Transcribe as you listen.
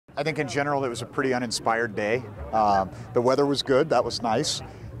I think in general it was a pretty uninspired day. The weather was good, that was nice.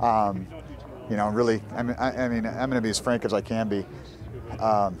 You know, really, I mean, I'm going to be as frank as I can be.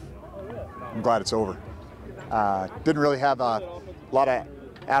 I'm glad it's over. Didn't really have a lot of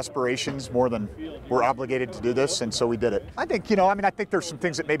aspirations more than we're obligated to do this, and so we did it. I think, you know, I think there's some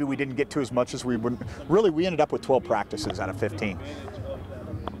things that maybe we didn't get to as much as we would. Really, we ended up with 12 practices out of 15.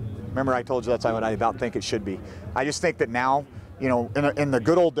 Remember, I told you that's what I about think it should be. I just think that now, you know, in the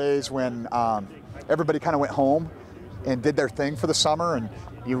good old days when everybody kind of went home and did their thing for the summer and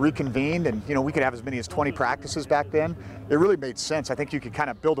you reconvened and, you know, we could have as many as 20 practices back then, it really made sense. I think you could kind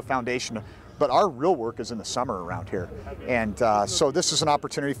of build a foundation. But our real work is in the summer around here. And so this is an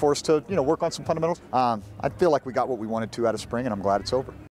opportunity for us to, you know, work on some fundamentals. I feel like we got what we wanted to out of spring, and I'm glad it's over.